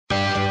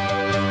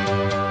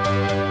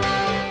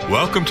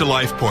Welcome to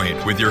Life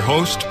Point with your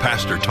host,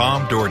 Pastor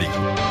Tom Dougherty.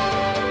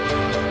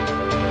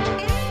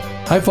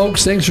 Hi,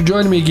 folks. Thanks for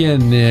joining me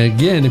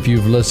again. If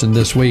you've listened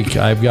this week,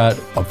 I've got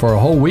for a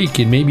whole week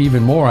and maybe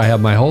even more, I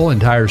have my whole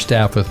entire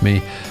staff with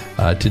me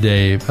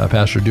today.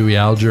 Pastor Dewey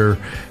Alger,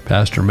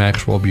 Pastor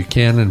Maxwell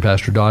Buchanan,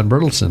 Pastor Don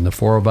Bertelson, the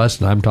four of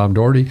us, and I'm Tom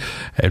Dougherty,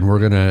 and we're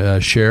going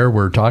to share.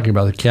 We're talking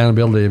about the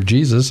accountability of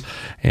Jesus,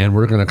 and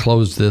we're going to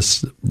close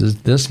this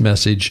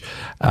message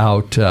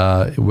out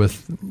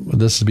with,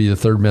 this will be the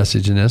third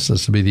message in this.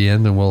 This will be the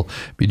end, and we'll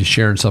be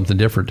sharing something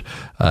different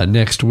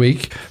next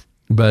week.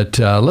 But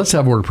let's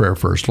have a word of prayer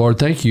first. Lord,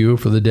 thank you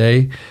for the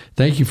day.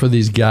 Thank you for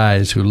these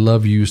guys who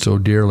love you so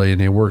dearly, and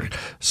they work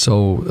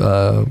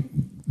so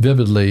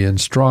vividly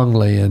and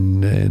strongly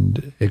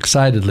and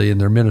excitedly in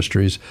their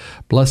ministries.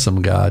 Bless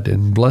them, God,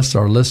 and bless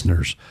our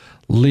listeners.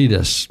 Lead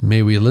us.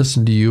 May we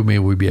listen to you. May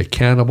we be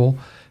accountable.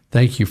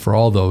 Thank you for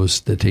all those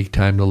that take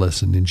time to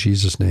listen. In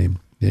Jesus' name,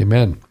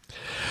 amen.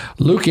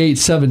 Luke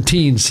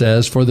 8:17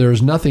 says, "For there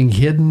is nothing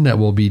hidden that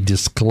will be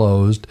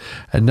disclosed,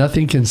 and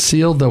nothing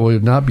concealed that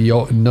will not be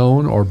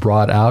known or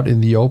brought out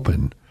in the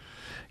open."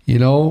 You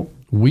know,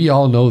 we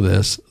all know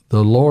this.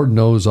 The Lord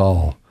knows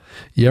all.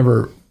 You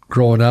ever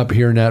growing up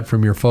hearing that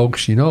from your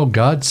folks? You know,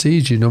 God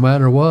sees you no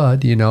matter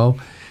what. We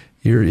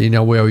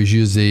always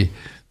use the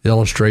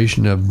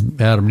illustration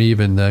of Adam and Eve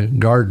in the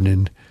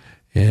garden,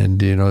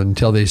 and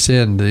until they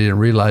sinned, they didn't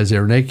realize they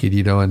were naked,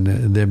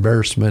 and the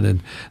embarrassment and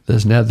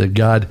this and that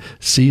God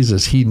sees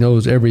us. He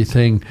knows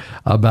everything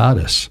about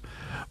us.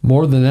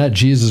 More than that,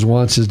 Jesus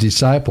wants his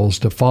disciples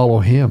to follow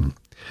him.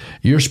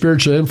 Your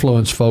spiritual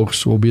influence,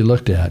 folks, will be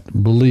looked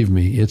at. Believe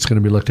me, it's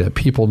going to be looked at.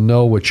 People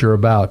know what you're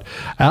about.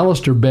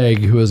 Alistair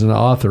Begg, who is an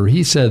author,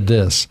 he said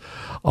this: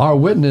 "Our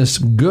witness,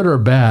 good or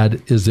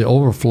bad, is the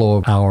overflow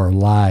of our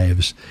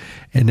lives."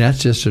 And that's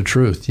just the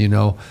truth,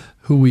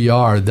 who we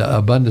are, the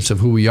abundance of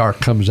who we are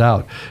comes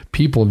out.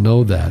 People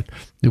know that.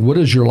 What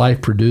is your life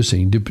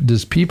producing? Do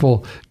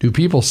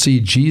people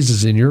see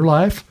Jesus in your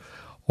life,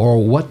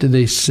 or what do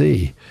they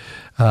see?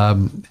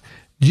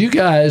 Do you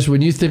guys,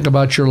 when you think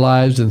about your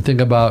lives and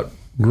think about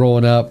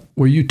growing up,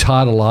 were you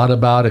taught a lot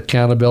about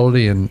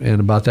accountability and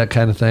about that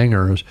kind of thing,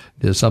 or is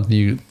it something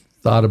you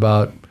thought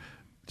about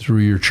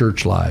through your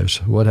church lives?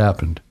 What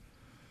happened?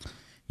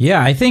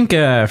 Yeah, I think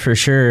for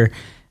sure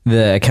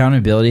the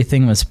accountability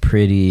thing was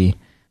pretty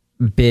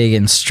big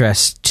and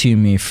stressed to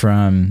me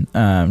from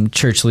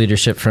church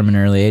leadership from an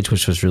early age,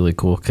 which was really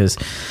cool because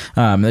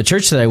the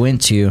church that I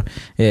went to,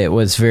 it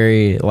was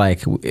very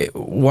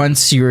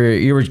once you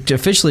were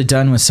officially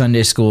done with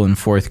Sunday school in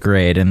fourth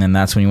grade, and then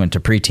that's when you went to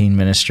preteen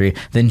ministry,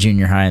 then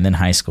junior high, and then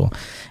high school.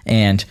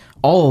 And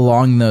all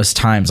along those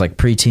times, like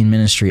preteen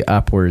ministry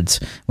upwards,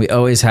 we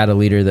always had a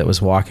leader that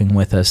was walking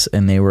with us,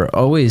 and they were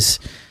always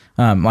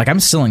I'm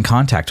still in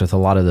contact with a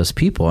lot of those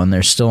people, and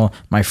they're still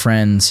my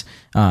friends,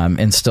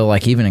 and still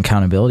even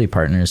accountability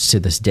partners to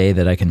this day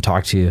that I can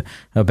talk to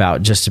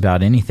about just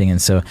about anything.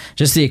 And so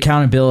just the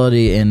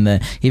accountability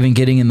and even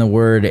getting in the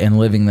Word and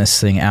living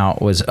this thing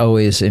out was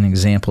always an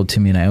example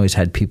to me, and I always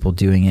had people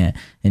doing it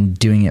and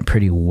doing it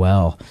pretty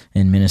well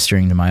and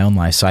ministering to my own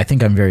life. So I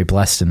think I'm very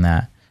blessed in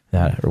that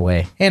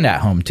way, and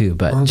at home too,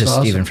 but that's just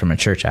awesome. Even from a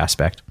church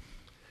aspect.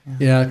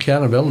 Yeah,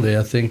 accountability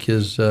I think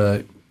is...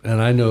 and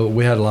I know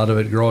we had a lot of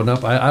it growing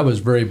up. I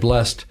was very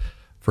blessed.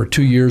 For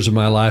 2 years of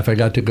my life, I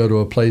got to go to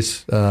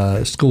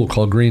a school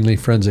called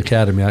Greenleaf Friends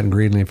Academy out in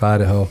Greenleaf,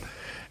 Idaho.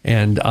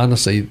 And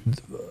honestly,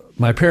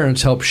 my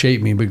parents helped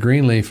shape me, but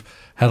Greenleaf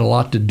had a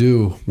lot to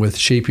do with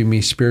shaping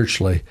me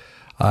spiritually.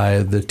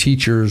 The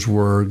teachers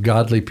were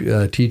godly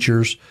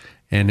teachers,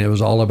 and it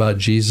was all about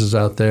Jesus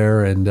out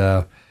there.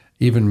 And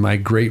even my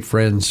great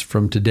friends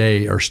from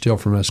today are still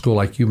from that school,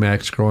 like you,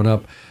 Max, growing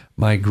up.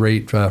 My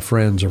great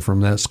friends are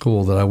from that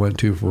school that I went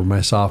to for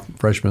my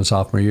freshman,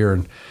 sophomore year.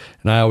 And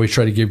I always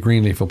try to give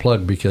Greenleaf a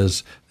plug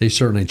because they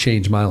certainly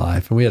changed my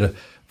life. And we had a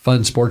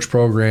fun sports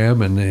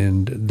program,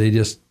 and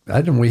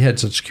we had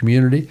such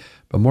community.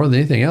 But more than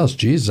anything else,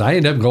 Jesus, I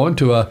ended up going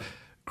to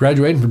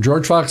graduating from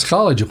George Fox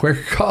College, a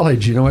Quaker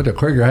college. Went to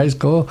Quaker High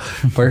School,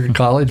 Quaker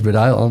College. But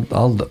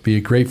I'll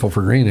be grateful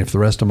for Greenleaf the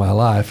rest of my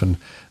life. And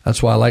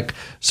that's why I like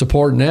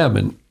supporting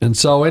them. And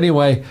so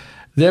anyway...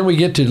 Then we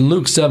get to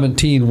Luke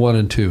 17:1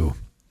 and 2.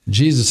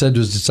 Jesus said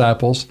to his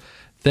disciples,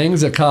 "Things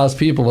that cause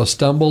people to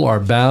stumble are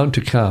bound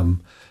to come,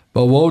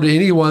 but woe to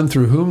anyone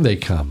through whom they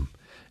come.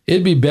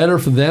 It'd be better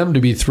for them to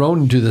be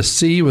thrown into the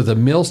sea with a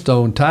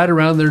millstone tied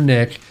around their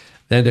neck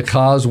than to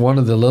cause one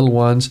of the little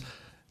ones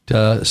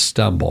to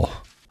stumble."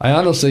 I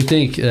honestly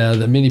think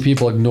that many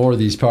people ignore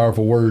these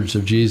powerful words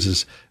of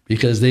Jesus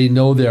because they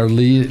know they are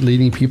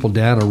leading people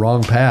down a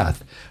wrong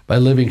path by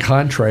living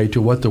contrary to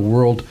what the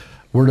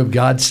Word of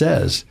God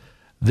says.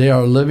 They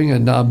are living a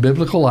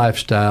non-biblical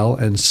lifestyle,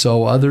 and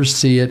so others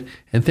see it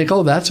and think,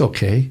 oh, that's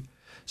okay.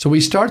 So we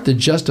start the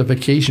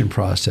justification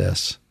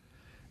process.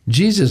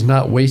 Jesus is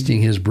not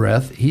wasting his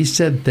breath. He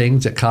said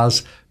things that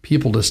cause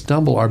people to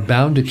stumble are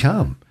bound to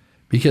come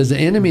because the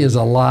enemy is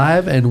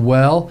alive and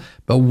well,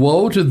 but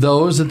woe to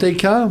those that they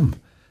come.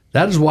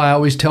 That is why I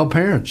always tell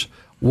parents,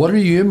 What are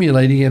you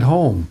emulating at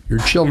home? Your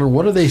children,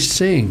 what do they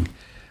sing?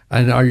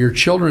 And are your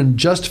children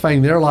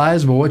justifying their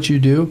lives by what you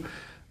do?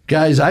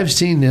 Guys, I've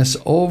seen this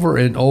over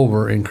and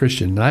over in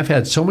Christian. And I've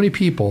had so many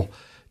people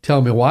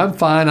tell me, well, I'm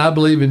fine. I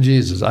believe in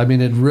Jesus. I mean,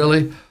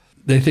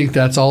 they think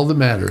that's all that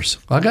matters.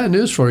 Well, I got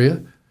news for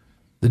you.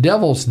 The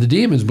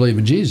demons believe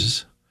in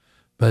Jesus.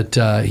 But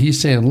he's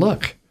saying,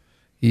 look,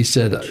 he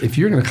said, if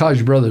you're going to cause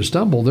your brother to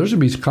stumble, there's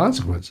going to be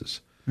consequences.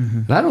 Mm-hmm.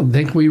 And I don't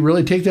think we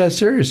really take that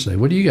seriously.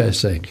 What do you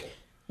guys think?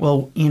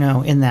 Well,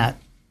 in that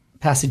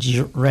passage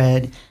you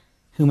read,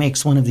 who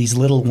makes one of these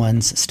little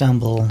ones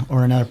stumble,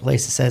 or another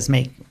place it says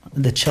make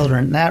the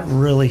children, that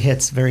really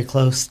hits very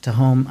close to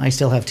home. I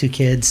still have 2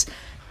 kids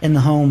in the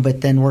home,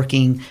 but then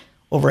working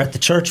over at the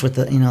church with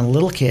the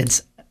little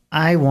kids,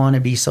 I want to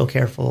be so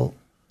careful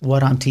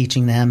what I'm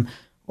teaching them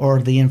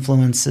or the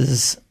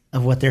influences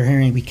of what they're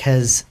hearing,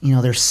 because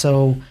they're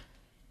so,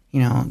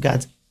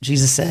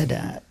 Jesus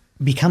said,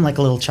 become like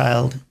a little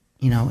child,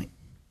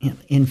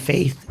 in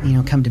faith,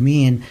 come to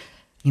me. And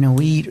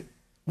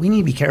we need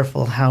to be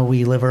careful how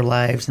we live our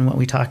lives and what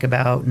we talk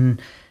about.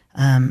 And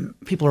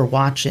people are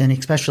watching,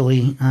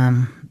 especially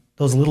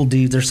those little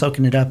dudes, they're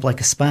soaking it up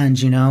like a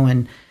sponge,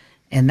 and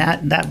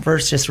that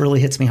verse just really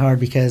hits me hard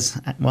because,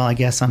 well, I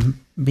guess I'm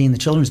being the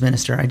children's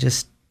minister. I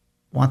just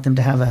want them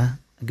to have a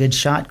good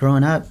shot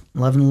growing up,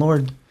 loving the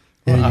Lord.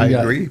 Well, I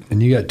agree.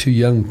 And you got 2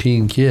 young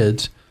teen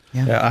kids.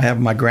 Yeah, I have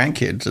my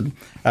grandkids, and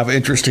I have an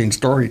interesting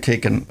story.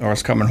 I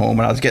was coming home,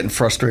 and I was getting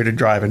frustrated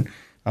driving.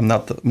 I'm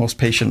not the most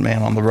patient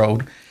man on the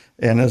road.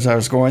 And as I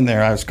was going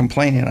there, I was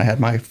complaining. I had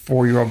my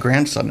 4-year-old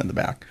grandson in the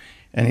back.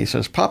 And he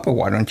says, Papa,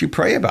 why don't you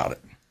pray about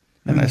it?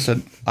 And I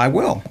said, I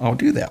will. I'll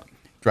do that.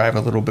 Drive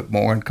a little bit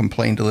more and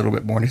complained a little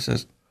bit more. And he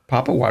says,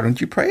 Papa, why don't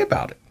you pray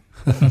about it?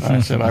 I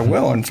said, I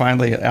will. And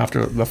finally,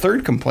 after the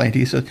 3rd complaint,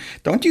 he said,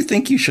 don't you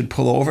think you should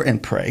pull over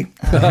and pray?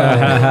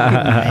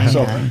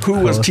 So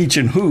who was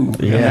teaching who?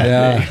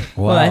 Yeah.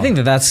 Wow. Well, I think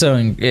that's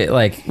so,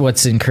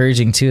 what's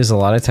encouraging too is a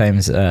lot of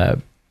times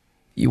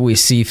we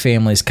see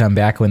families come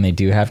back when they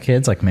do have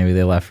kids, like maybe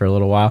they left for a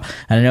little while.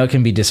 And I know it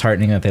can be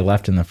disheartening that they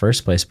left in the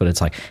first place, but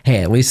it's like,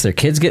 hey, at least their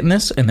kid's getting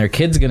this, and their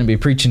kid's going to be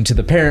preaching to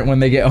the parent when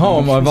they get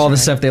home of all the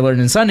stuff they learned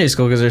in Sunday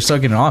school because they're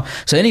soaking it all.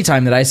 So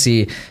anytime that I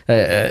see,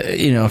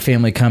 a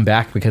family come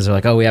back because they're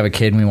like, oh, we have a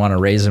kid and we want to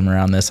raise them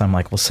around this, I'm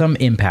like, well, some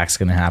impact's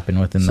going to happen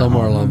within the home.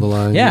 Somewhere along the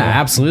line. Yeah,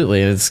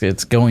 absolutely.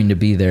 It's going to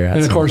be there. And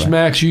of course, point.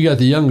 Max, you got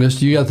the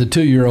youngest. You got the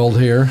 2-year-old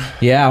here.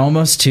 Yeah,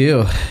 almost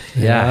 2.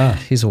 Yeah.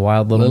 He's a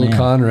wild little man.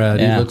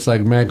 Conrad. Yeah. He looks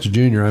like Max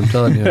Jr., I'm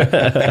telling you.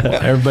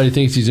 Everybody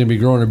thinks he's going to be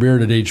growing a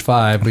beard at age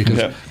 5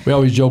 because we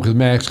always joke with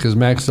Max because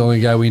Max is the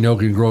only guy we know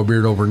can grow a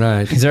beard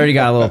overnight. He's already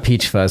got a little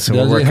peach fuzz, so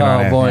we're working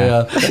on it. Oh, boy,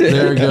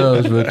 there it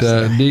goes.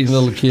 But neat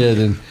little kid.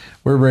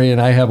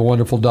 And I have a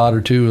wonderful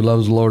daughter, too, who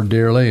loves the Lord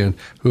dearly and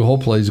who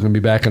hopefully is going to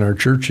be back in our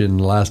church in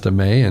the last of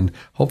May and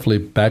hopefully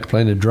back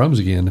playing the drums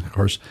again. Of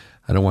course,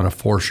 I don't want to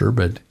force her,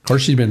 but of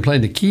course she's been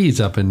playing the keys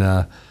up in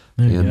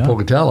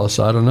Pocatello,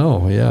 so I don't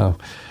know. Yeah.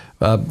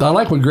 I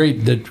like what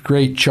the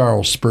great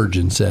Charles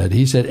Spurgeon said.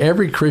 He said,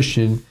 every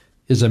Christian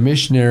is a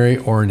missionary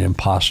or an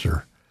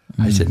imposter.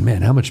 I said,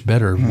 man, how much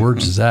better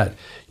words is that?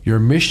 You're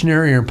a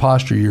missionary or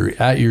imposter.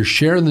 You're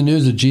sharing the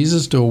news of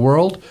Jesus to a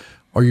world,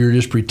 or you're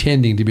just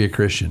pretending to be a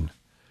Christian.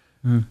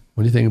 What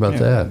do you think about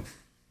that?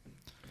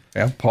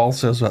 Yeah, Paul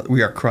says that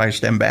we are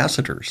Christ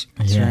ambassadors.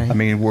 Yeah. I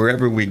mean,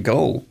 wherever we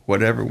go,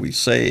 whatever we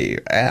say,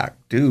 act,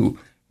 do,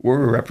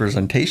 we're a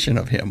representation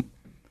of him.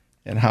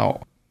 And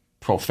how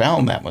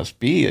profound that must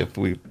be if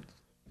we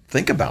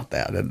think about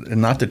that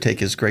and not to take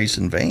his grace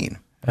in vain.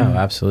 Oh,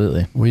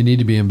 absolutely. We need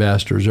to be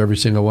ambassadors, every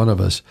single one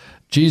of us.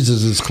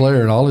 Jesus is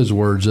clear in all his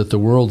words that the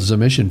world is a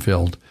mission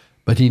field,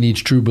 but he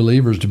needs true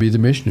believers to be the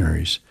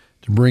missionaries,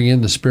 to bring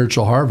in the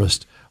spiritual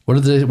harvest.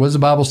 What does the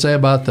Bible say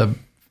about the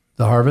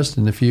harvest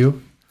and the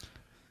few?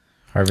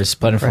 Harvest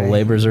plentiful,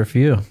 laborers are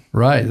few.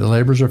 Right, the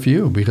laborers are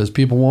few because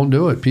people won't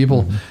do it.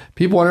 People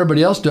want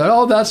everybody else to do it.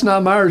 Oh, that's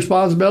not my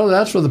responsibility.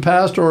 That's for the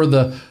pastor or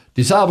the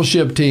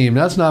discipleship team.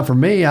 That's not for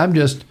me. I'm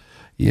just,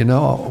 in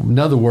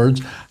other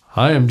words,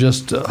 I am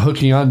just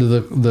hooking onto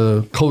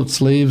the coat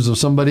sleeves of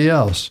somebody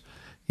else.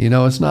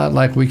 It's not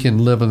like we can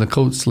live in the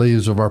coat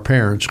sleeves of our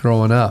parents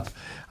growing up.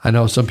 I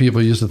know some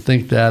people used to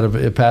think that of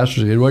a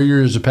pastor's kid. Well,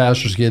 you're just a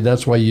pastor's kid.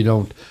 That's why you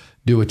don't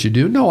do what you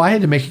do. No, I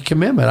had to make a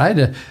commitment. I had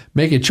to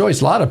make a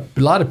choice. A lot of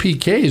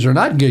PKs are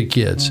not good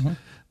kids.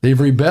 They've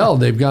rebelled.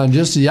 They've gone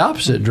just the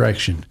opposite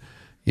direction,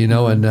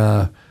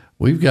 and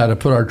we've got to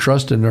put our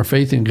trust and our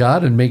faith in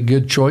God and make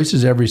good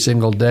choices every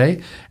single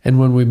day. And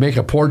when we make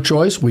a poor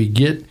choice, we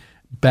get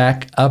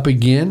back up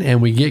again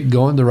and we get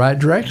going the right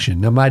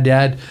direction. Now, my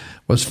dad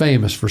was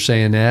famous for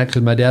saying that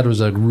because my dad was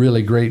a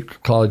really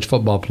great college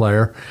football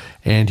player,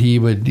 and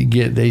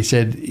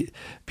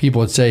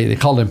people would say, they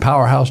called him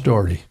Powerhouse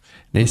Dougherty.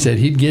 They said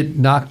he'd get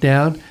knocked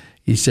down.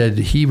 He said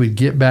he would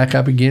get back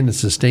up again and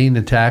sustain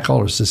the tackle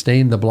or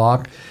sustain the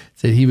block.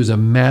 Said he was a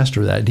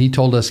master of that. And he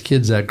told us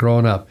kids that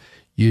growing up,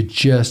 you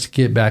just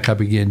get back up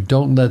again.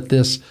 Don't let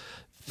this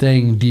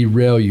thing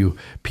derail you.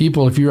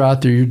 People, if you're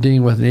out there, you're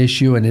dealing with an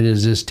issue and it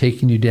is just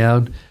taking you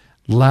down,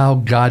 allow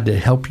God to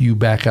help you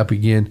back up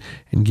again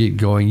and get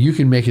going. You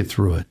can make it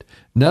through it.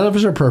 None of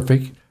us are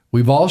perfect.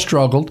 We've all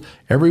struggled.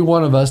 Every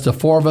one of us, the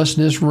four of us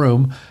in this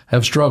room,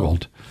 have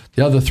struggled.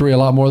 The other three a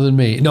lot more than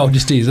me. No,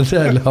 just teasing.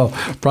 No,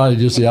 probably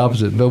just the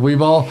opposite. But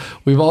we've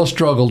all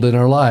struggled in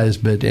our lives.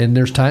 And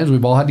there's times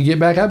we've all had to get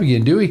back up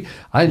again. Dewey,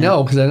 I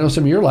know, because I know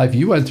some of your life.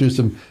 You went through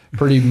some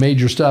pretty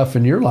major stuff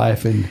in your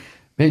life, and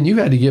man, you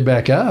had to get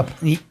back up.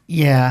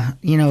 Yeah,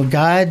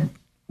 God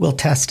will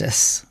test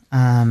us,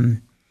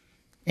 and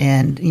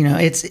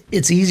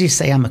it's easy to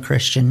say I'm a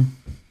Christian,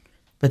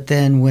 but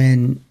then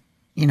when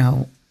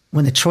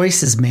the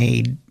choice is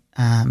made,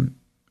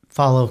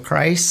 follow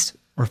Christ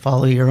or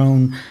follow your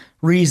own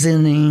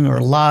reasoning or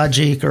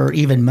logic or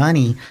even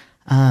money,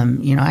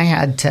 I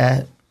had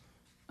to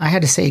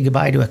say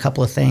goodbye to a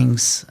couple of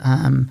things,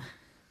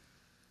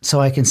 so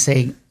I can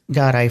say,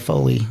 God, I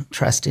fully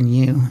trust in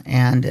you.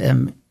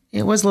 And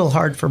it was a little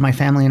hard for my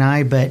family and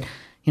I, but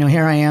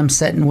here I am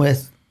sitting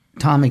with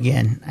Tom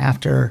again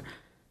after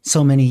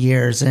so many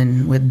years,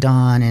 and with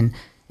Don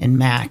and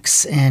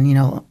Max,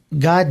 and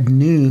God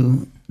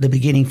knew the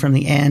beginning from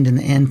the end and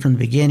the end from the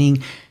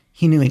beginning.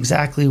 He knew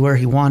exactly where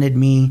he wanted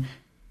me.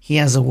 He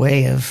has a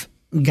way of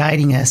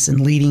guiding us and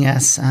leading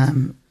us.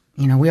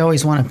 We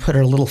always want to put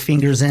our little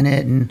fingers in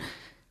it, and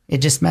it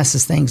just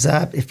messes things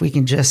up. If we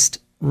can just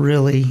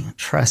really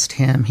trust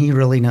him, he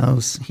really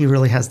knows. He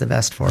really has the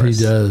best for us.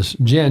 He does.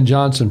 Jan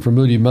Johnson from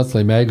Moody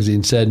Monthly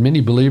Magazine said,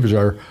 many believers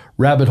are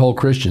rabbit hole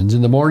Christians.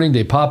 In the morning,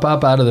 they pop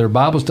up out of their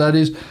Bible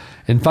studies,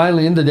 and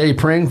finally in the day,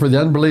 praying for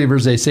the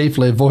unbelievers they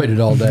safely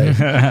avoided all day. Is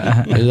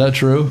that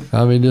true?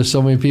 I mean, there's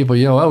so many people,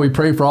 we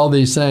pray for all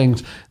these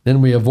things,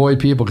 then we avoid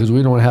people because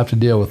we don't have to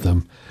deal with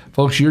them.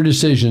 Folks, your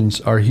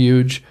decisions are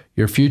huge.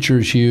 Your future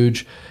is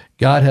huge.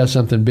 God has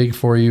something big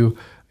for you,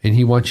 and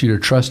he wants you to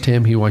trust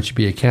him. He wants you to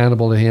be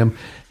accountable to him.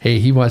 Hey,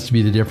 he wants to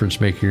be the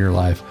difference maker in your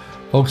life.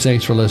 Folks,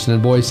 thanks for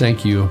listening. Boys,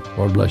 thank you.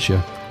 Lord bless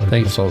you.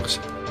 Thanks, folks.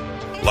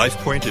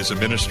 LifePoint is a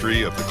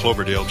ministry of the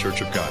Cloverdale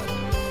Church of God.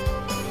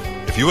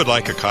 If you would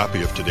like a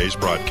copy of today's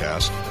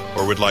broadcast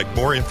or would like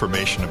more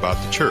information about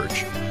the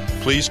church,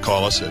 please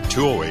call us at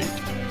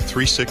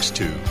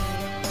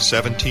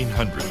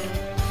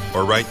 208-362-1700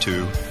 or write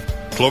to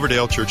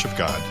Cloverdale Church of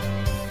God,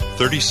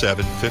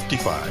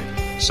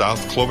 3755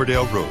 South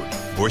Cloverdale Road,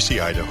 Boise,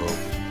 Idaho,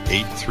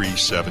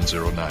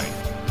 83709.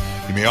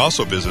 You may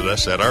also visit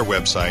us at our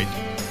website,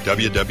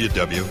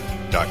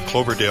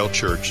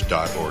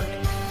 www.cloverdalechurch.org.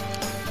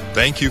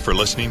 Thank you for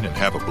listening and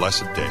have a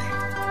blessed day.